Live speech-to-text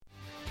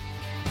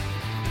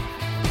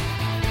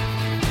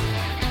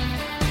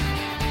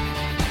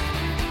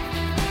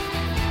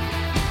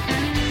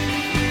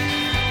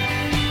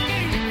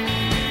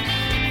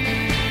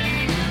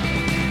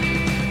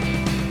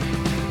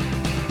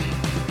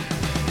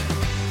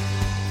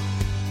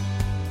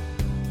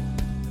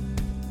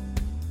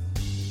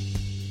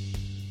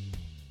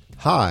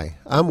Hi,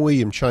 I'm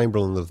William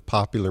Chamberlain of the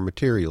Popular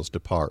Materials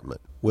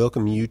Department.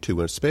 Welcome you to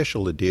a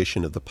special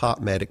edition of the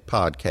Popmatic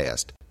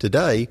Podcast.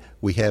 Today,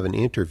 we have an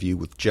interview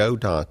with Joe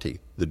Dante,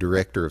 the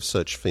director of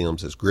such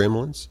films as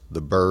Gremlins,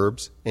 The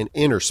Burbs, and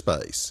Inner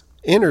Space.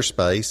 Inner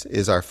Space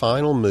is our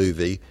final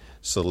movie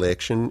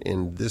selection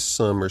in this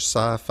summer's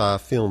Sci-Fi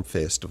Film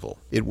Festival.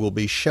 It will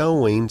be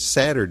showing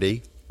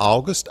Saturday,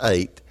 August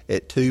 8th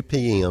at 2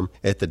 p.m.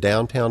 at the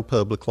Downtown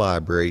Public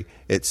Library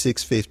at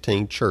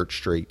 615 Church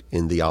Street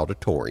in the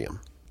auditorium.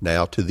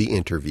 Now to the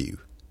interview.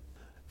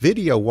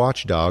 Video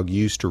Watchdog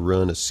used to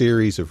run a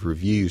series of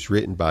reviews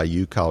written by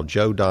you called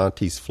Joe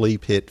Dante's Flea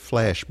Pit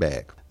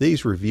Flashback.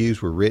 These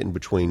reviews were written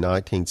between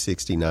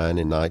 1969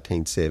 and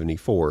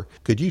 1974.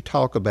 Could you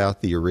talk about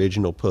the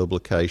original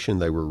publication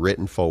they were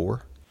written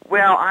for?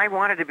 Well, I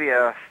wanted to be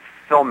a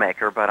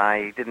filmmaker, but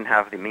I didn't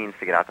have the means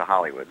to get out to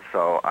Hollywood,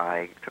 so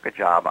I took a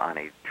job on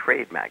a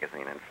trade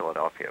magazine in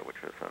Philadelphia,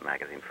 which was a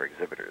magazine for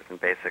exhibitors.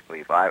 And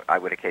basically, I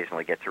would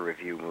occasionally get to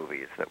review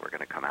movies that were going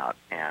to come out,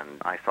 and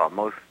I saw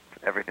most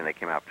everything that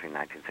came out between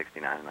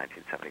 1969 and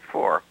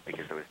 1974,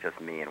 because it was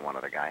just me and one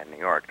other guy in New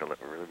York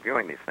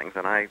reviewing these things.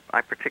 And I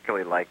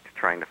particularly liked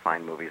trying to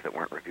find movies that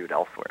weren't reviewed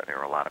elsewhere. There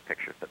were a lot of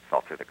pictures that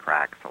fell through the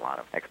cracks, a lot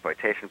of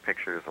exploitation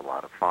pictures, a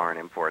lot of foreign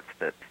imports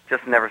that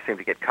just never seemed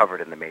to get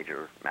covered in the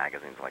major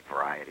magazines like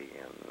Variety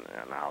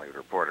and The Hollywood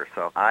Reporter.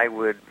 So I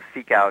would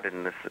seek out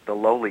in the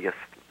lowliest,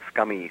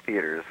 scummy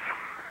theaters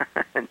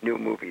new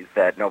movies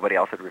that nobody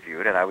else had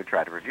reviewed, and I would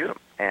try to review them.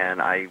 And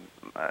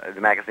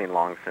the magazine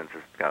long since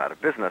has got out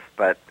of business,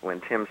 but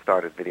when Tim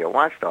started Video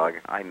Watchdog,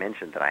 I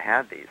mentioned that I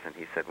had these, and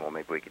he said, well,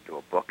 maybe we could do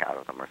a book out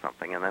of them or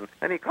something. And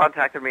then he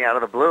contacted me out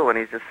of the blue, and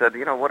he just said,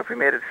 what if we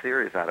made a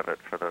series out of it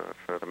for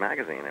the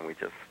magazine, and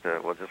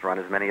we'll just run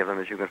as many of them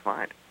as you can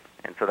find.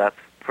 And so that's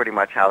pretty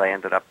much how they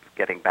ended up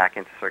getting back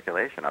into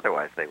circulation.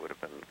 Otherwise, they would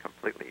have been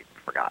completely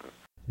forgotten.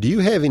 Do you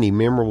have any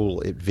memorable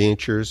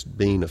adventures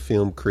being a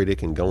film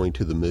critic and going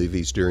to the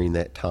movies during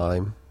that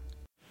time?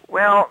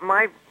 Well,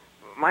 my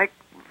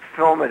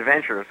film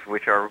adventures,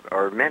 which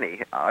are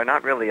many, are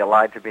not really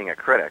allied to being a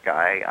critic.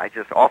 I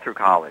just, all through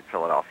college,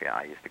 Philadelphia,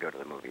 I used to go to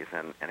the movies,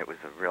 and it was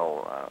a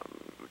real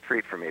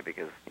treat for me,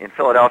 because in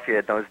Philadelphia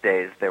in those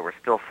days, there were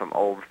still some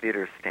old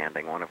theaters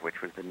standing, one of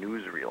which was the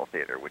Newsreel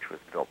Theater, which was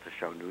built to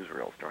show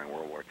newsreels during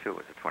World War II. It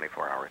was a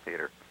 24-hour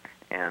theater.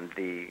 And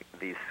the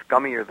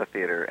scummier the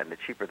theater and the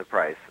cheaper the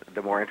price,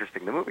 the more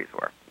interesting the movies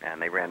were.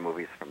 And they ran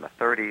movies from the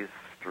 30s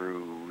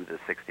through the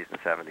 60s and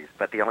 70s.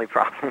 But the only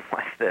problem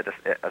was that,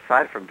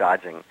 aside from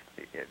dodging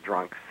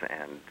drunks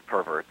and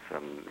perverts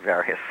and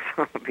various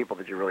people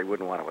that you really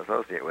wouldn't want to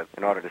associate with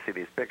in order to see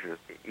these pictures,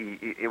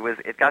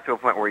 it got to a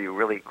point where you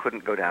really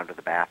couldn't go down to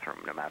the bathroom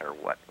no matter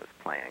what was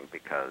playing,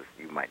 because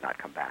you might not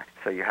come back.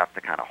 So you have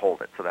to kind of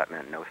hold it. So that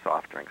meant no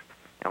soft drinks.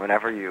 And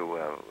whenever you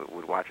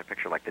would watch a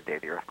picture like The Day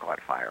the Earth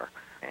Caught Fire,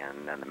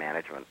 and then the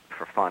management,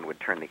 for fun, would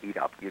turn the heat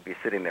up, you'd be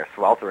sitting there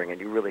sweltering, and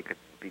you really could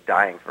be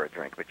dying for a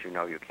drink, but you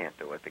know you can't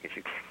do it because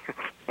you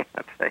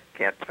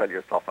can't fill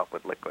yourself up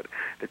with liquid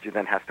that you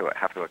then have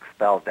to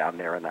expel down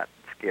there in that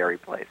scary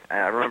place. And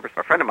I remember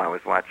a friend of mine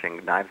was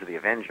watching Knives of the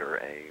Avenger,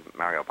 a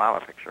Mario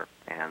Bava picture,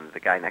 and the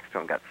guy next to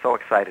him got so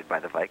excited by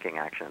the Viking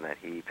action that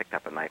he picked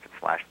up a knife and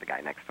slashed the guy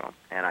next to him.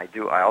 And I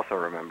also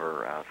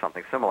remember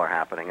something similar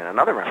happening in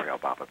another Mario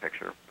Bava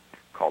picture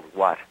called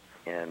What?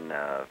 In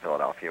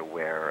Philadelphia,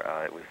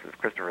 where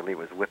Christopher Lee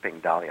was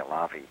whipping Dahlia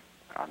Lavi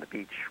on the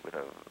beach with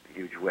a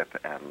huge whip,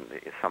 and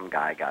some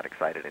guy got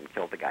excited and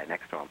killed the guy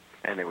next to him.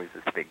 And there was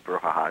this big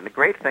brouhaha. And the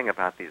great thing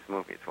about these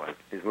movie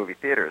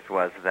theaters,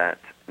 was that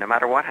no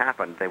matter what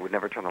happened, they would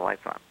never turn the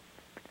lights on.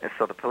 And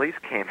so the police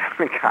came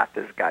and got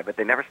this guy, but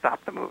they never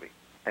stopped the movie.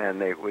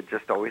 And they would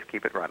just always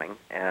keep it running,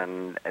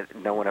 and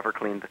no one ever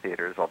cleaned the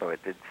theaters, although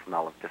it did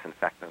smell of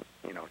disinfectant,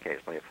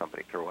 occasionally if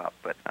somebody threw up.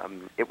 But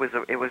it was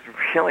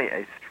really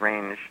a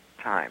strange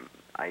time.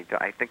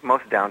 I think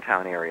most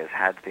downtown areas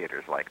had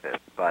theaters like this,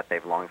 but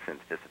they've long since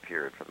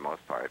disappeared for the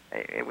most part.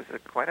 It was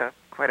quite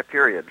a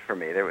period for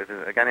me. There was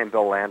a guy named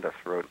Bill Landis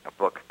wrote a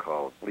book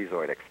called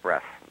Blezoid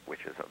Express,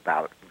 which is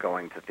about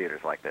going to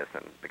theaters like this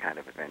and the kind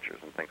of adventures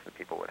and things that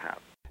people would have.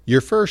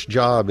 Your first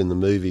job in the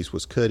movies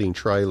was cutting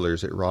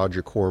trailers at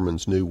Roger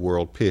Corman's New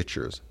World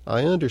Pictures.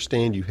 I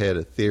understand you had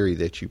a theory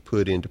that you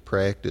put into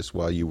practice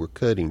while you were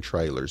cutting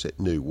trailers at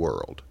New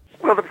World.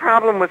 Well, the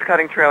problem with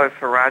cutting trailers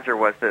for Roger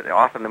was that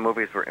often the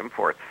movies were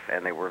imports,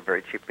 and they were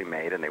very cheaply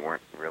made, and they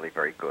weren't really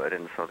very good.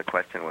 And so the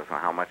question was, well,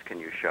 how much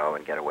can you show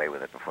and get away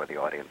with it before the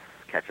audience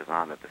catches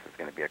on that this is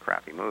going to be a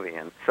crappy movie?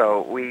 And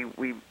so we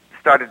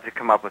started to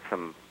come up with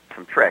some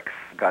tricks,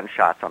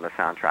 gunshots on the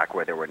soundtrack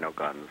where there were no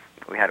guns.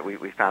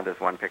 We found this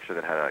one picture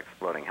that had an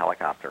exploding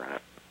helicopter in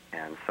it,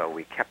 and so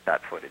we kept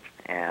that footage.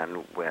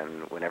 And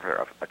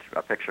whenever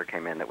a picture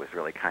came in that was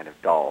really kind of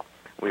dull,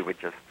 we would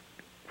just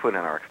put in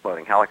our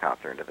exploding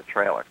helicopter into the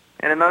trailer.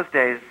 And in those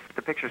days,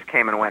 the pictures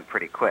came and went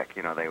pretty quick.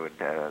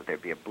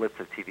 There'd be a blitz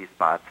of TV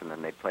spots, and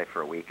then they'd play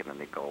for a week, and then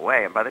they'd go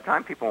away. And by the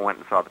time people went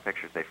and saw the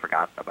pictures, they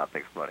forgot about the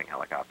exploding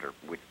helicopter,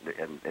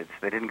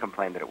 they didn't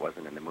complain that it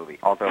wasn't in the movie.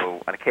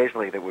 Although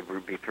occasionally there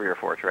would be 3 or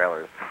 4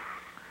 trailers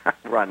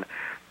run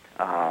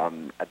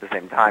at the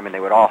same time, and they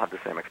would all have the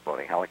same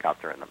exploding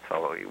helicopter in them.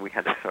 So we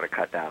had to sort of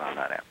cut down on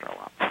that after a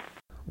while.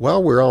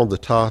 While we're on the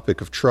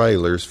topic of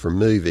trailers for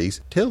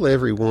movies, tell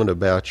everyone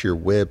about your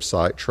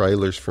website,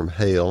 Trailers from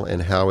Hell,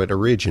 and how it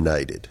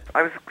originated.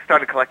 I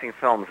started collecting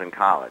films in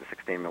college,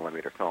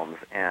 16-millimeter films,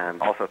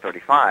 and also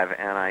 35,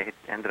 and I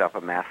ended up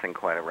amassing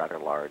quite a rather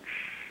large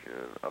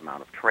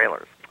amount of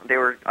trailers.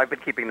 I've been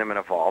keeping them in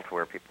a vault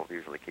where people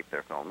usually keep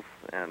their films,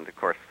 and of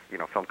course,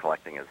 film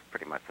collecting is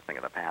pretty much a thing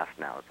of the past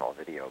now. It's all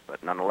video,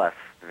 but nonetheless,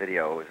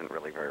 video isn't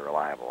really very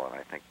reliable, and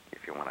I think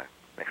if you want to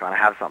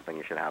have something,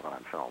 you should have it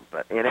on film.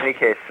 But in any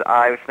case,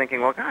 I was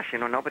thinking, well, gosh,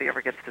 nobody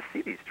ever gets to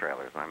see these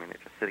trailers. I mean, they're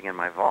just sitting in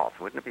my vault.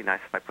 Wouldn't it be nice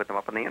if I put them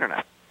up on the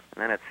Internet?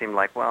 And then it seemed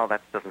like, well,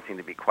 that doesn't seem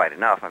to be quite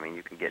enough. I mean,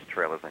 you can get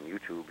trailers on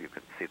YouTube. You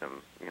can see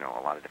them,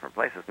 a lot of different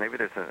places. Maybe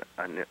there's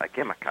a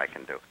gimmick I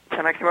can do.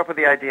 And I came up with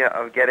the idea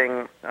of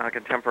getting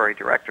contemporary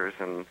directors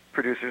and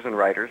producers and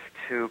writers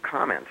to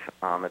comment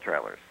on the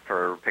trailers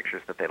for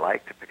pictures that they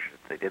liked, pictures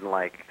that they didn't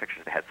like,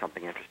 pictures that had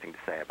something interesting to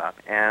say about.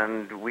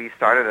 And we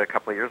started a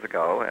couple of years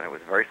ago, and it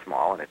was very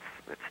small, and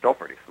it's still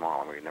pretty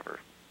small, and we never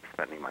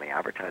spent any money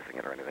advertising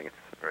it or anything. It's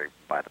a very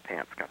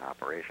by-the-pants kind of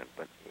operation.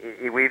 But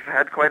we've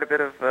had quite a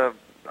bit of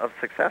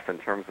success in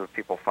terms of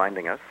people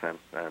finding us and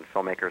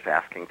filmmakers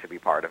asking to be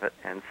part of it.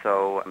 And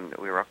so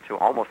we're up to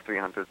almost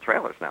 300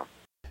 trailers now.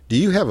 Do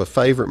you have a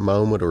favorite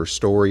moment or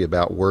story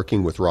about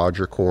working with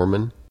Roger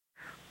Corman?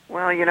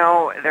 Well,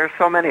 there's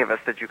so many of us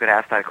that you could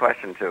ask that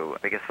question to,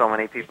 because so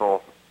many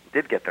people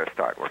did get their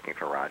start working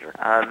for Roger.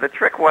 The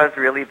trick was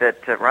really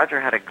that Roger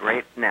had a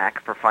great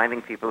knack for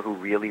finding people who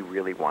really,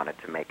 really wanted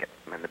to make it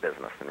in the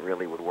business and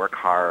really would work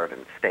hard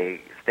and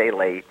stay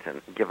late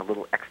and give a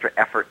little extra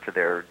effort to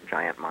their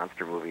giant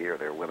monster movie or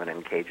their women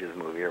in cages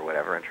movie or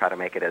whatever, and try to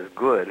make it as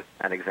good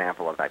an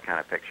example of that kind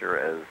of picture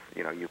as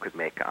you could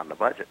make on the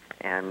budget.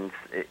 And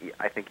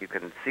I think you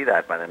can see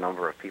that by the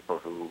number of people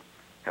who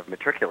have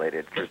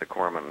matriculated through the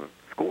Corman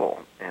school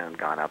and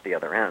gone out the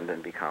other end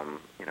and become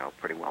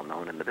pretty well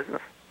known in the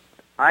business.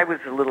 I was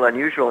a little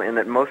unusual in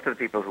that most of the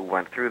people who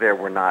went through there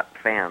were not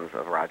fans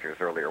of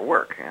Roger's earlier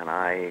work, and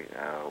I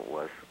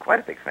was quite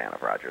a big fan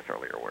of Roger's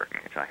earlier work,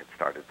 which I had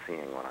started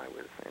seeing when I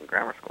was in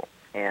grammar school.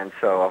 And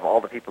so of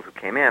all the people who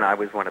came in, I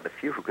was one of the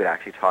few who could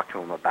actually talk to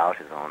him about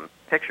his own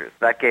pictures.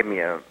 That gave me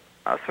a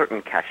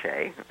certain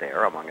cachet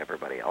there among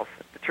everybody else.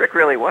 The trick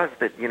really was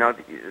that,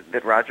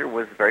 that Roger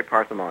was very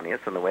parsimonious,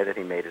 and the way that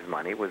he made his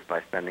money was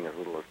by spending as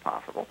little as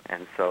possible.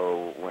 And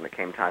so when it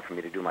came time for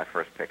me to do my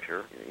first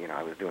picture,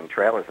 I was doing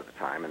trailers at the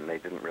time, and they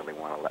didn't really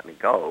want to let me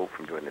go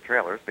from doing the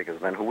trailers,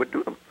 because then who would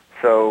do them?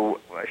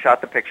 So I shot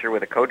the picture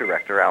with a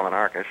co-director, Alan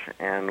Arkush,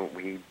 and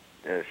we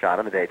shot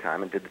in the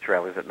daytime and did the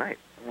trailers at night.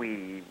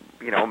 We,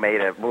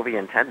 made a movie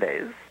in 10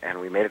 days, and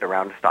we made it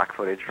around stock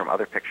footage from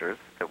other pictures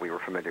that we were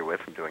familiar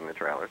with from doing the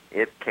trailers.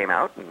 It came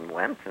out and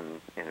went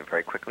and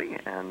very quickly,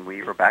 and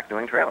we were back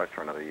doing trailers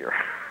for another year.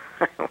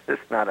 It was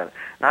not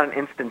an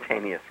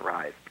instantaneous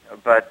rise.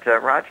 But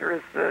Roger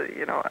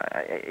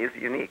is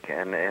unique,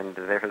 and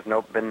there has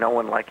been no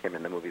one like him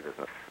in the movie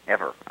business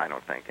ever, I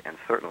don't think, and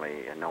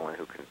certainly no one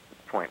who can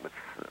point with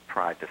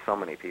pride to so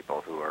many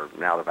people who are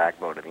now the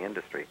backbone of the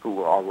industry,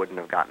 who all wouldn't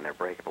have gotten their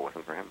break if it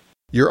wasn't for him.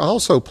 You're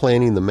also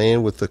planning The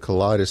Man with the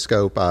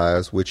Kaleidoscope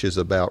Eyes, which is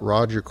about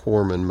Roger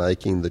Corman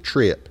making the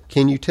trip.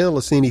 Can you tell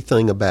us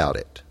anything about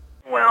it?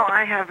 Well,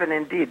 I have been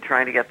indeed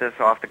trying to get this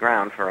off the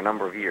ground for a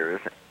number of years.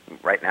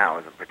 Right now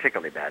is a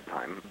particularly bad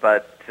time,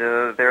 but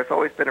there's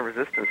always been a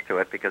resistance to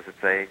it because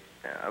it's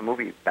a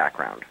movie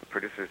background.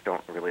 Producers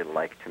don't really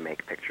like to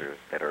make pictures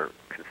that are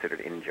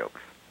considered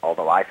in-jokes.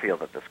 Although I feel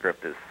that the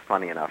script is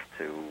funny enough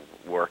to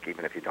work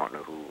even if you don't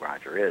know who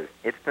Roger is.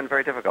 It's been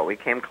very difficult. We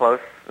came close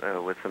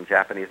with some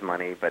Japanese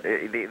money, but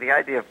the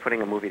idea of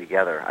putting a movie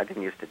together, I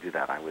didn't used to do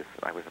that. I was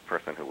a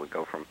person who would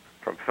go from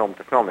film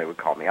to film. They would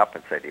call me up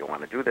and say, do you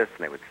want to do this?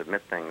 And they would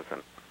submit things,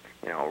 and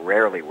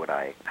rarely would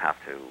I have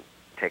to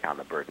take on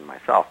the burden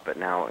myself. But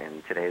now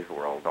in today's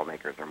world,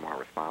 filmmakers are more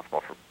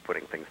responsible for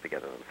putting things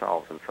together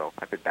themselves, and so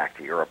I've been back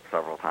to Europe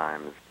several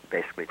times,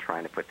 basically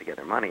trying to put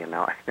together money, and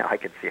now I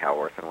can see how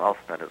Orson Welles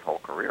spent his whole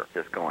career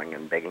just going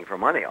and begging for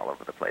money all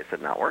over the place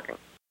and not working.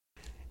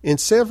 In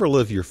several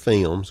of your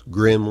films,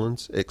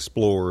 Gremlins,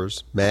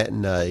 Explorers,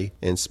 Matinee,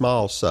 and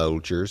Small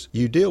Soldiers,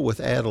 you deal with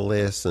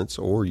adolescents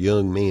or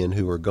young men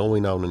who are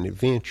going on an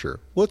adventure.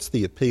 What's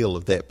the appeal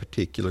of that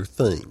particular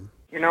theme?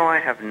 I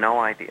have no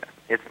idea.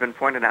 It's been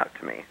pointed out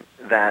to me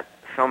that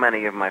so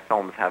many of my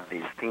films have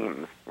these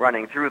themes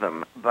running through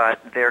them, but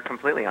they're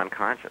completely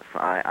unconscious.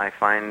 I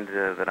find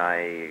that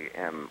I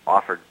am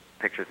offered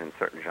pictures in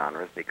certain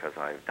genres because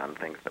I've done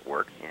things that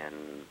work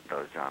in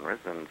those genres,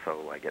 and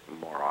so I get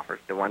more offers.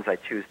 The ones I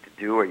choose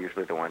to do are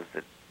usually the ones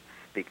that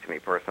speak to me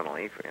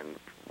personally in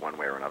one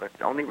way or another.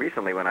 Only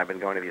recently, when I've been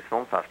going to these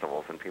film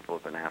festivals and people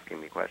have been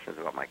asking me questions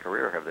about my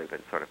career, have they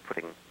been sort of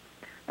putting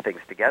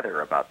things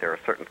together about there are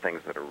certain things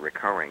that are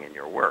recurring in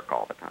your work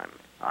all the time.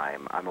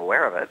 I'm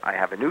aware of it. I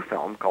have a new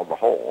film called The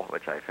Hole,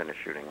 which I finished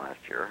shooting last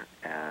year,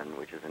 and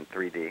which is in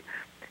 3D,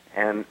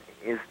 and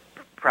is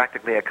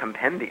practically a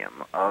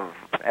compendium of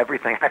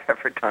everything I've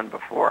ever done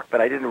before. But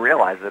I didn't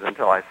realize it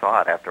until I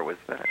saw it after it was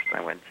finished.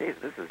 I went, geez,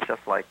 this is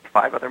just like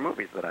 5 other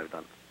movies that I've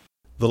done.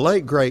 The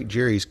late, great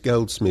Jerry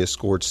Goldsmith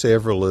scored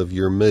several of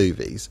your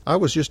movies. I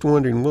was just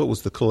wondering, what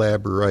was the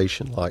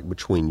collaboration like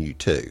between you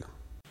two?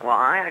 Well,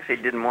 I actually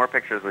did more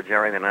pictures with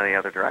Jerry than any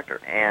other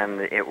director,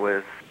 and it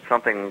was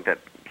something that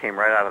came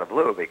right out of the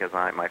blue because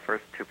my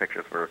first 2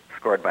 pictures were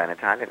scored by an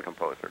Italian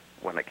composer.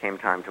 When it came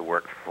time to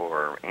work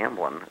for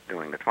Amblin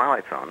doing the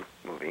Twilight Zone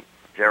movie,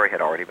 Jerry had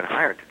already been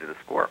hired to do the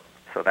score.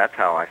 So that's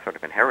how I sort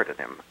of inherited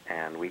him,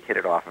 and we hit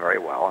it off very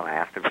well, and I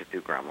asked him to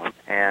do Gremlin.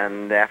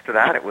 And after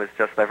that, it was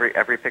just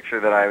every feature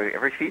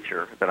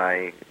that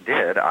I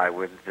did, I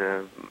would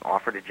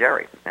offer to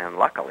Jerry. And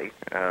luckily,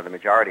 the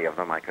majority of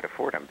them I could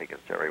afford him because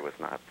Jerry was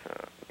not,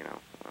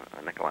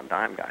 a nickel and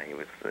dime guy. He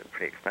was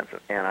pretty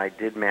expensive. And I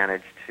did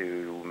manage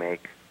to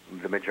make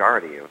the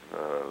majority of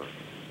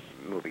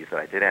movies that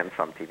I did and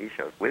some TV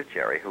shows with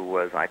Jerry, who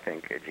was, I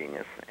think, a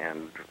genius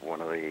and one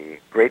of the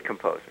great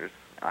composers.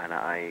 And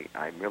I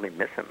really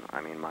miss him. I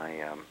mean,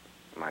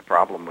 my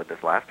problem with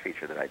this last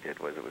feature that I did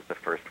was it was the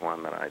first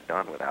one that I'd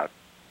done without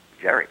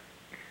Jerry.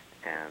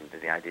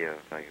 And the idea of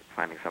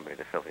finding somebody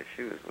to fill his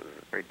shoes was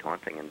very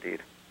daunting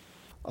indeed.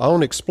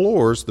 On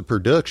Explorers, the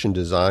production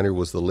designer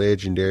was the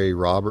legendary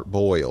Robert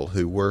Boyle,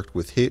 who worked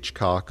with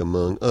Hitchcock,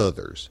 among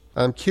others.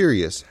 I'm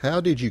curious,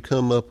 how did you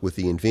come up with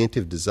the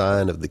inventive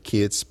design of the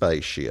kid's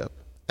spaceship?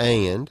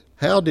 And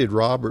how did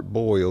Robert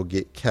Boyle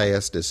get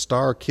cast as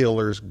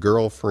Starkiller's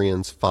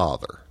girlfriend's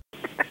father?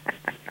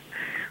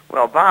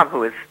 Well, Bob,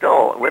 who is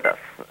still with us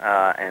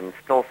and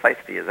still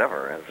feisty as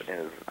ever,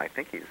 as I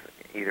think he's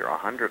either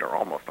 100 or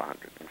almost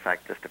 100. In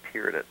fact, just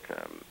appeared at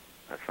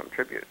some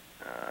tribute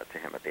to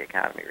him at the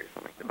Academy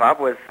recently. Bob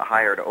was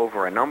hired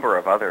over a number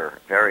of other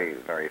very,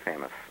 very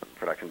famous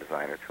production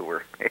designers who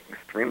were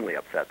extremely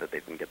upset that they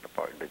didn't get the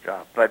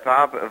job. But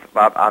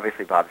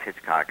Bob's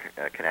Hitchcock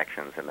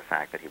connections and the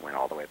fact that he went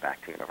all the way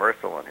back to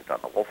Universal and had done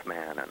The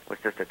Wolfman and was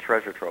just a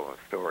treasure trove of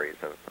stories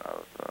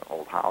of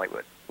old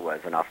Hollywood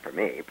was enough for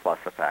me, plus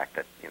the fact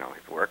that,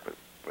 his work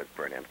was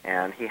brilliant.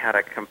 And he had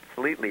a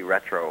completely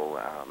retro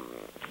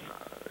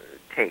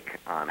take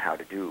on how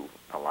to do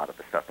a lot of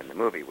the stuff in the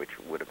movie, which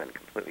would have been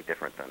completely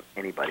different than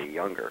anybody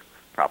younger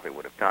probably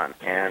would have done.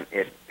 And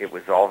it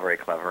was all very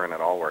clever, and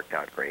it all worked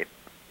out great.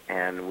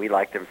 And we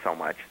liked him so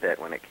much that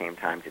when it came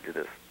time to do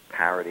this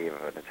parody of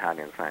an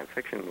Italian science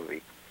fiction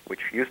movie, which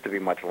used to be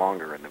much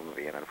longer in the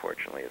movie and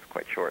unfortunately is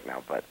quite short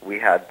now, but we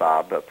had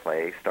Bob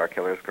play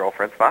Starkiller's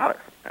girlfriend's father.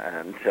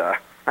 And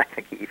I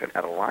think he even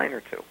had a line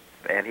or two.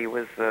 And he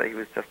was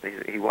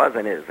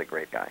and is a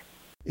great guy.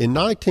 In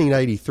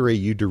 1983,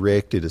 you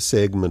directed a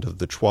segment of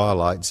The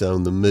Twilight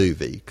Zone, the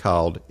movie,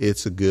 called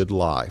It's a Good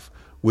Life,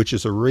 which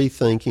is a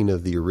rethinking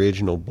of the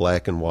original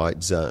black and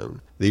white Zone.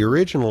 The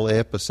original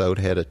episode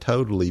had a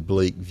totally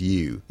bleak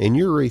view, and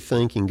your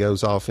rethinking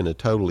goes off in a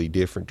totally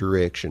different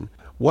direction.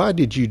 Why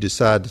did you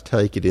decide to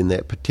take it in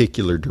that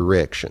particular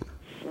direction?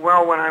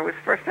 Well, when I was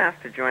first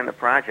asked to join the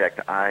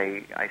project,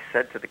 I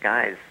said to the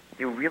guys,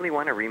 do you really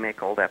want to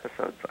remake old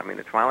episodes? I mean,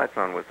 The Twilight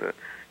Zone was a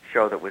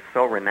show that was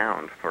so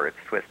renowned for its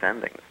twist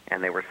endings,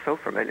 and they were so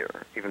familiar,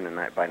 even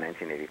by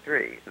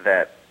 1983,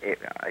 that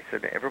I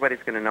said, everybody's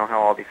going to know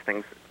how all these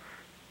things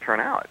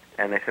turn out.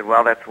 And they said,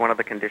 well, that's one of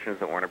the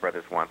conditions that Warner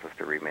Brothers wants us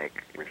to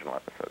remake original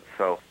episodes.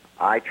 So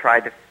I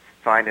tried to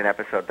find an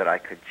episode that I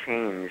could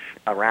change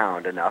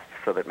around enough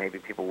so that maybe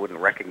people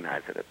wouldn't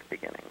recognize it at the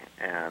beginning.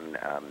 And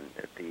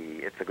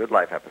the It's a Good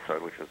Life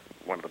episode, which was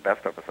one of the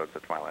best episodes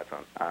of Twilight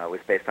Zone, was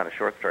based on a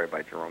short story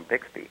by Jerome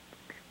Bixby,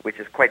 which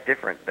is quite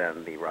different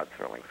than the Rod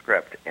Serling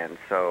script. And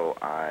so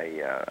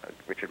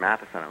Richard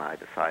Matheson and I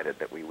decided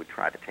that we would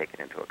try to take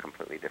it into a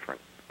completely different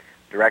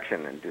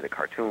direction and do the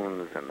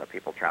cartoons and the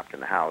people trapped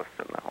in the house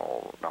and the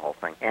whole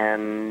thing.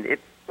 And it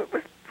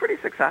was pretty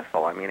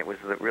successful. I mean, it was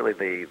really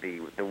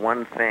the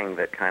one thing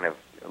that kind of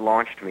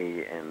launched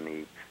me in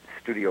the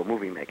studio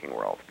movie-making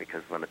world,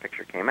 because when the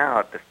picture came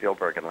out, the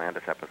Spielberg and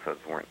Landis episodes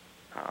weren't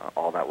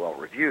all that well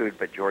reviewed,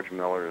 but George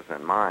Miller's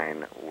and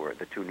mine were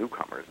the two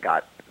newcomers,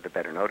 got the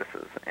better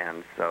notices,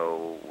 and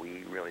so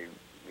we really,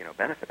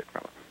 benefited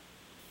from it.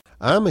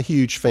 I'm a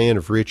huge fan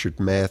of Richard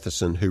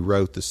Matheson, who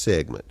wrote the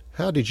segment.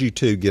 How did you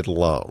two get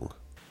along?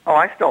 Oh,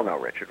 I still know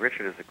Richard.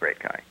 Richard is a great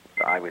guy.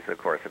 I was, of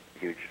course, a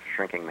huge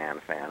Shrinking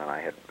Man fan, and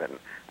I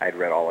had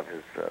read all of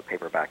his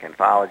paperback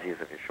anthologies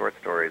of his short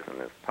stories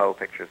and his Poe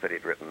pictures that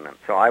he'd written, and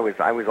so I was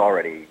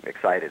already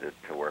excited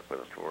to work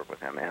with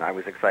him, and I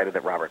was excited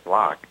that Robert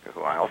Bloch,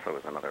 who I also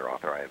was another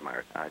author I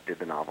admired, did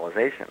the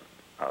novelization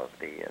of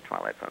the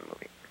Twilight Zone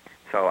movie.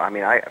 So, I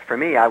mean, for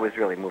me, I was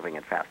really moving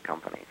in fast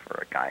company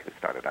for a guy who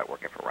started out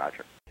working for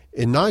Roger.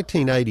 In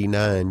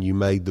 1989, you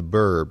made The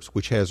Burbs,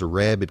 which has a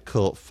rabid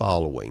cult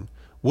following.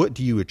 What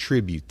do you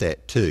attribute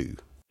that to?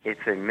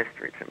 It's a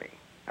mystery to me.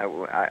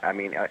 I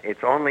mean,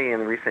 it's only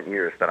in recent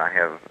years that I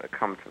have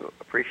come to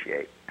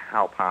appreciate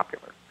how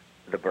popular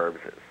The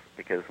Burbs is.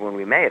 Because when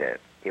we made it,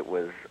 it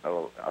was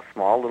a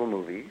small little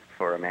movie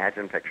for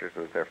Imagine Pictures. It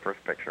was their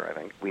first picture, I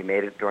think. We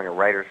made it during a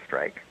writer's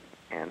strike,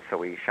 And so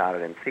we shot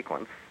it in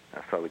sequence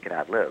so we could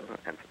ad-lib,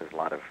 and so there's a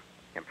lot of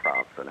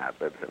improvs and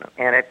ad-libs in it.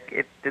 And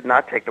it did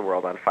not take the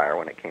world on fire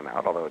when it came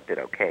out, although it did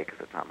okay because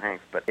it's Tom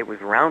Hanks, but it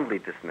was roundly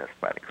dismissed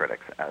by the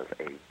critics as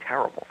a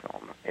terrible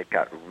film. It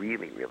got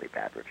really, really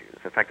bad reviews.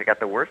 In fact, it got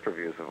the worst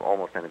reviews of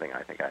almost anything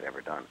I think I'd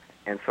ever done.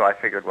 And so I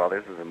figured, well,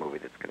 this is a movie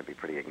that's going to be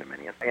pretty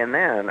ignominious. And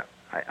then,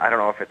 I don't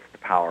know if it's the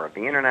power of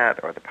the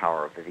internet or the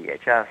power of the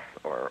VHS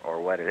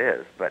or what it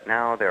is, but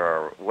now there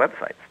are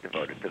websites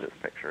devoted to this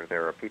picture.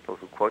 There are people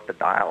who quote the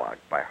dialogue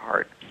by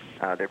heart.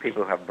 There are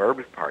people who have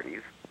Burbs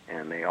parties,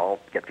 and they all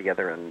get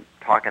together and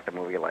talk at the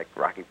movie like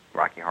Rocky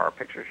Horror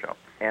Picture Show.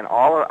 And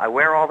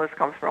where all this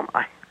comes from,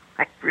 I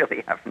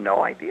really have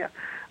no idea.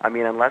 I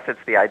mean, unless it's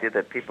the idea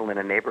that people in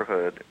a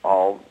neighborhood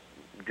all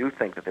do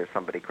think that there's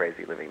somebody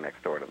crazy living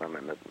next door to them,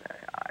 and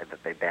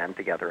that they band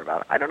together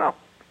about it. I don't know.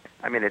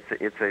 I mean,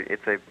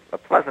 it's a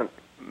pleasant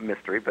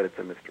mystery, but it's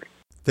a mystery.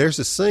 There's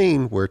a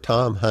scene where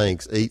Tom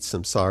Hanks eats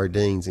some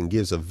sardines and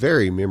gives a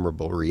very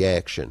memorable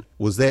reaction.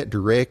 Was that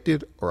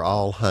directed or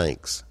all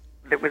Hanks?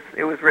 It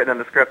was written in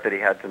the script that he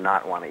had to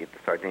not want to eat the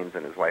sardines,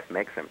 and his wife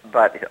makes him.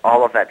 But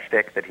all of that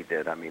shtick that he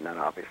did, I mean, that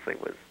obviously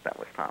was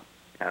Tom.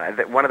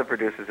 And one of the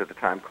producers at the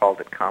time called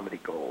it comedy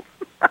gold.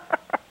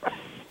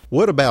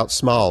 What about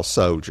Small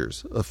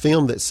Soldiers, a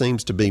film that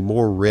seems to be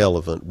more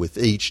relevant with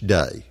each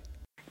day?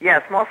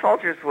 Yeah, Small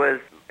Soldiers was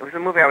a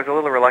movie I was a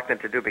little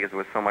reluctant to do because it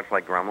was so much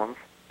like Gremlins.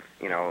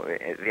 You know,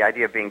 the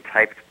idea of being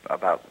typed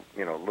about,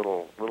 you know,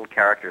 little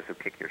characters who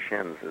kick your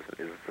shins is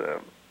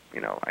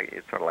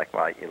it's sort of like,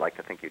 well, you'd like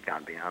to think you'd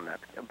gone beyond that.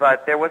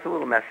 But there was a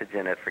little message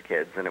in it for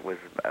kids, and it was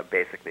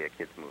basically a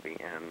kids' movie.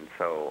 And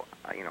so,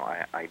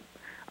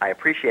 I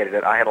appreciated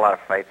it. I had a lot of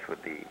fights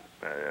with the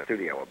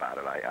studio about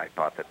it. I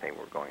thought that they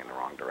were going in the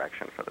wrong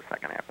direction for the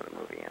second half of the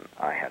movie, and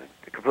I had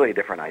a completely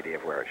different idea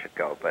of where it should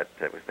go, but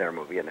it was their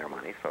movie and their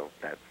money, so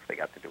they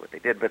got to do what they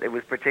did. But it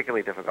was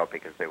particularly difficult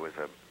because there was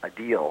a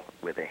deal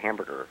with a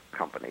hamburger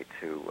company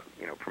to,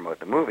 promote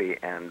the movie,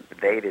 and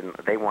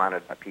they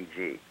wanted a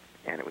PG,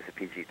 and it was a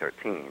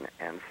PG-13,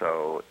 and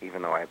so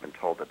even though I had been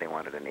told that they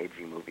wanted an AG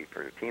movie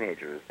for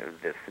teenagers,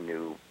 this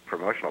new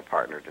promotional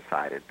partner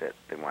decided that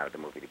they wanted the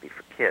movie to be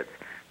for kids.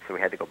 So we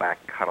had to go back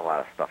and cut a lot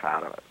of stuff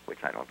out of it, which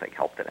I don't think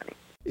helped it any.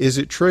 Is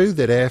it true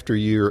that after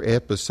your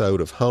episode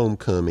of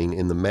Homecoming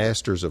in the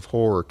Masters of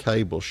Horror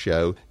cable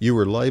show, you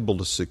were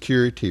labeled a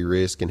security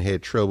risk and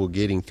had trouble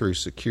getting through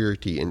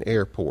security in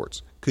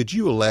airports? Could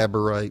you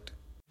elaborate?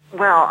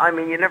 Well, I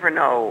mean, you never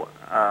know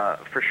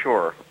for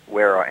sure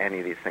where any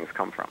of these things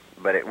come from.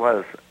 But it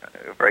was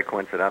very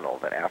coincidental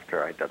that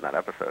after I'd done that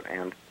episode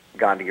and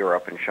gone to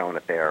Europe and shown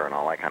it there and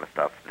all that kind of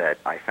stuff, that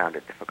I found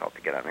it difficult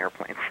to get on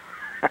airplanes.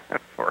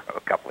 For a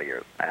couple of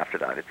years after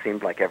that. It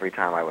seemed like every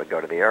time I would go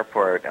to the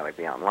airport and I'd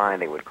be online,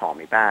 they would call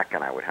me back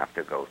and I would have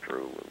to go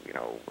through,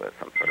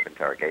 some sort of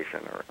interrogation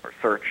or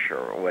search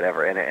or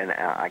whatever. And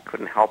I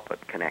couldn't help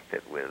but connect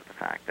it with the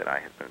fact that I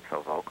had been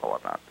so vocal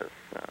about this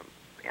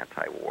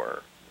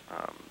anti-war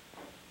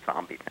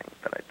zombie thing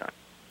that I'd done.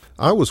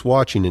 I was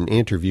watching an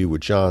interview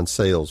with John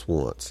Sayles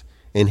once,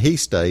 and he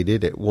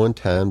stated at one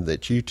time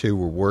that you two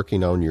were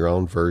working on your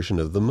own version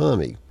of The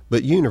Mummy.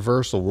 But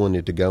Universal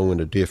wanted to go in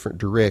a different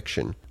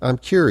direction. I'm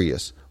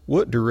curious,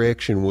 what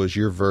direction was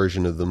your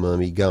version of The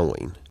Mummy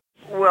going?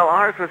 Well,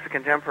 ours was a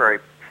contemporary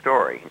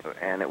story,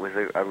 and it was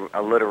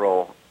a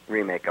literal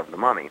remake of The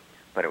Mummy,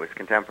 but it was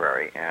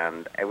contemporary,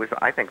 and it was,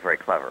 I think, very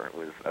clever. It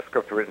was a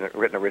script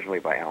written originally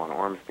by Alan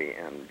Ormsby,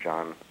 and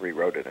John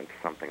rewrote it into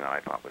something that I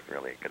thought was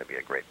really going to be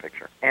a great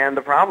picture. And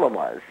the problem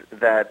was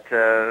that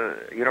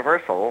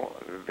Universal,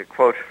 the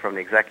quote from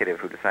the executive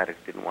who decided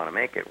he didn't want to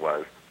make it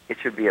was, it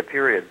should be a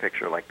period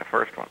picture like the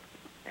first one.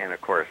 And,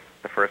 of course,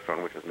 the first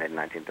one, which was made in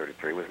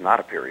 1933, was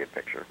not a period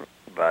picture.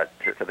 But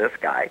to this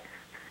guy,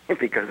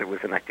 because it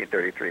was a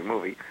 1933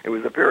 movie, it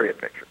was a period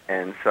picture.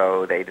 And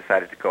so they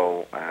decided to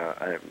go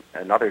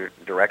another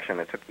direction.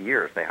 It took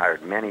years. They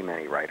hired many,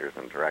 many writers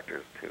and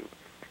directors to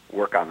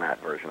work on that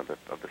version of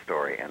the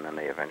story, and then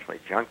they eventually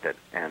junked it,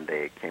 and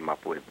they came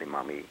up with the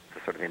Mummy,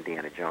 the sort of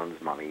Indiana Jones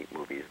Mummy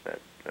movies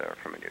that are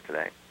familiar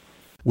today.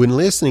 When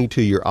listening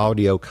to your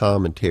audio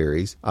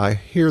commentaries, I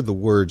hear the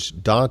words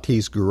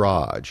Dante's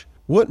Garage.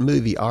 What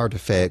movie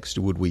artifacts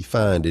would we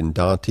find in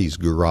Dante's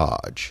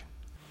Garage?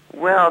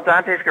 Well,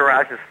 Dante's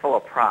Garage is full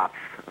of props.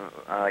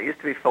 It used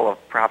to be full of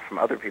props from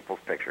other people's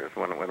pictures.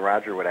 When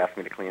Roger would ask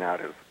me to clean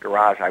out his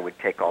garage, I would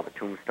take all the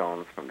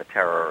tombstones from the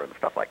Terror and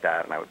stuff like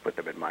that, and I would put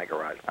them in my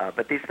garage.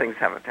 But these things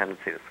have a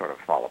tendency to sort of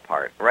fall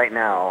apart. Right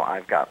now,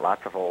 I've got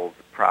lots of old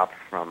props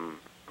from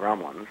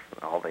Gremlins.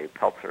 All the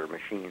Peltzer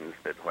machines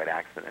that Hoyt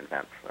Axton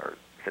invents are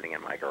sitting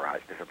in my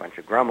garage. There's a bunch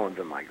of Gremlins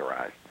in my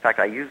garage. In fact,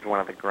 I used one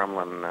of the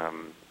Gremlin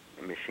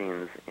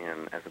machines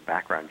as a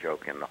background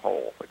joke in The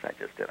Hole, which I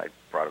just did. I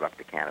brought it up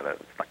to Canada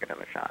and stuck it in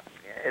a shot.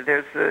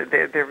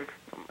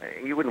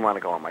 You wouldn't want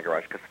to go in my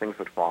garage because things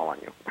would fall on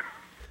you.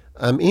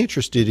 I'm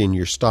interested in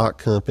your stock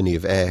company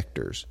of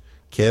actors.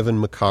 Kevin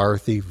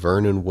McCarthy,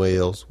 Vernon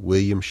Wells,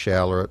 William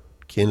Shalrott,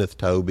 Kenneth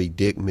Tobey,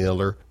 Dick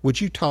Miller.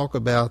 Would you talk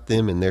about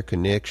them and their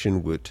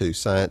connection to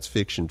science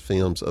fiction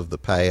films of the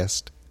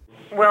past?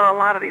 Well, a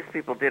lot of these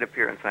people did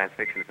appear in science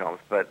fiction films,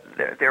 but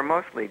they're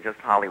mostly just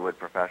Hollywood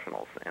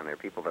professionals, and they're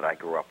people that I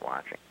grew up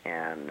watching,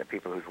 and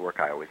people whose work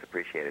I always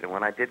appreciated. And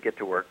when I did get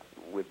to work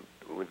with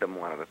them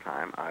one at a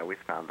time, I always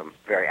found them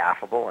very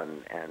affable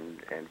and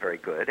very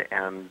good,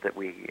 and that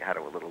we had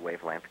a little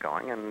wavelength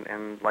going.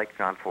 And like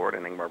John Ford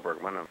and Ingmar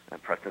Bergman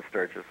and Preston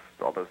Sturges,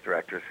 all those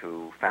directors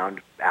who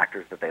found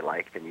actors that they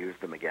liked and used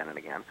them again and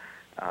again,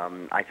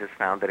 I just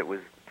found that it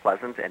was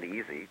pleasant and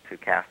easy to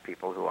cast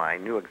people who I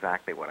knew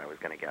exactly what I was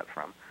going to get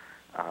from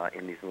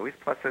in these movies.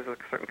 Plus, there's a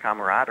certain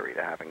camaraderie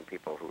to having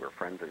people who are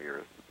friends of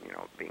yours,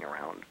 being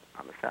around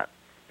on the set.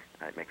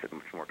 It makes it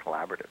much more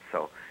collaborative.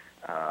 So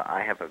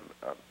I have a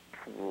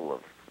pool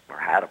of, or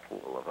had a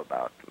pool of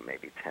about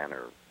maybe 10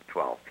 or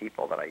 12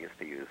 people that I used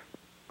to use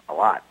a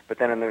lot. But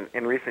then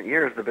in recent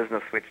years, the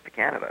business switched to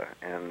Canada,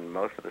 and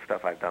most of the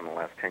stuff I've done in the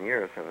last 10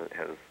 years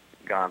has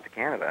gone to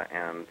Canada,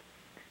 and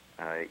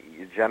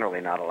you're generally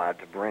not allowed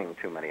to bring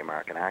too many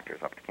American actors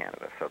up to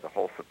Canada. So the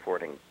whole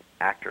supporting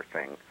actor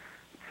thing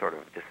sort of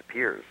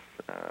disappears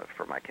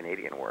for my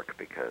Canadian work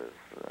because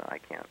I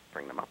can't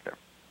bring them up there.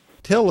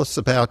 Tell us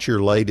about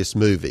your latest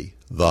movie,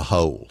 The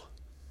Hole.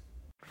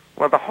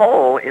 Well, The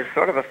Hole is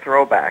sort of a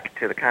throwback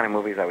to the kind of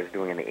movies I was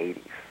doing in the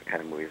 80s, the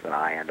kind of movies that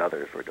I and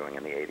others were doing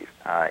in the 80s.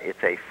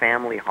 It's a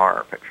family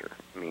horror picture,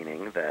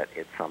 meaning that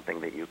it's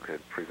something that you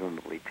could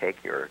presumably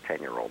take your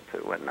 10-year-old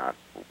to and not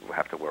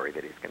have to worry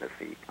that he's going to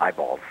see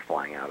eyeballs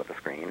flying out of the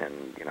screen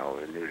and,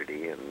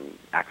 nudity and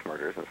axe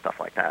murders and stuff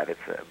like that.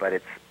 But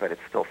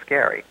it's still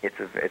scary. It's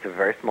a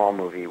very small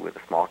movie with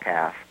a small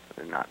cast,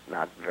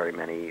 not very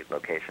many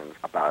locations,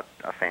 about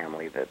a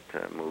family that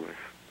moves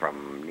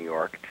from New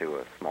York to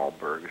a small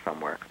burg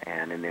somewhere.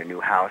 And in their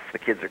new house, the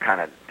kids are kind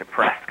of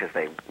depressed because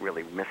they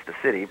really miss the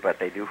city, but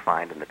they do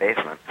find in the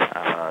basement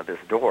this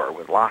door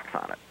with locks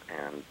on it.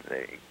 And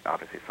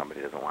obviously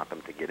somebody doesn't want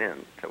them to get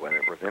in to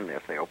whatever's in there,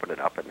 so they open it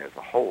up, and there's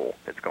a hole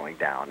that's going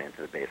down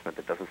into the basement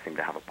that doesn't seem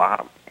to have a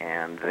bottom.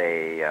 And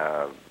they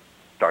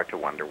start to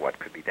wonder what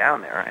could be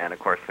down there. And, of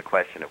course, the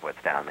question of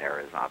what's down there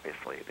is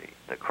obviously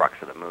the crux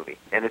of the movie.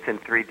 And it's in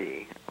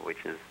 3D,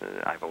 which is,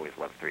 I've always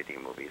loved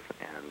 3D movies,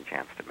 and a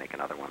chance to make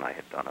another one. I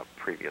had done a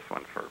previous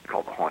one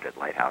called The Haunted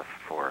Lighthouse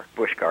for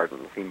Busch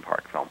Gardens theme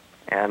park film.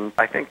 And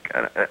I think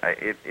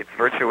its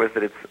virtue is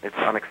that it's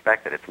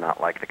unexpected. It's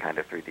not like the kind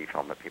of 3D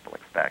film that people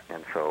expect.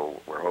 And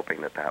so we're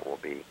hoping that will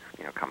be,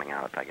 coming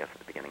out, I guess, at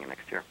the beginning of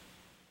next year.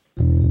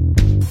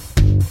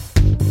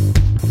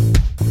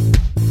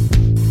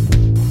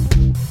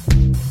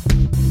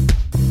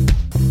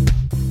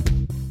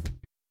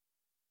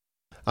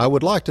 I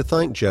would like to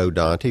thank Joe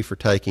Dante for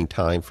taking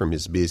time from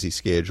his busy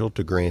schedule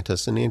to grant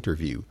us an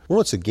interview.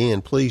 Once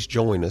again, please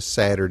join us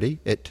Saturday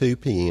at 2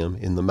 p.m.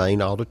 in the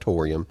main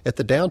auditorium at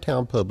the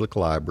Downtown Public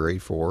Library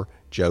for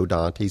Joe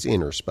Dante's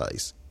Inner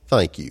Space.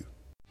 Thank you.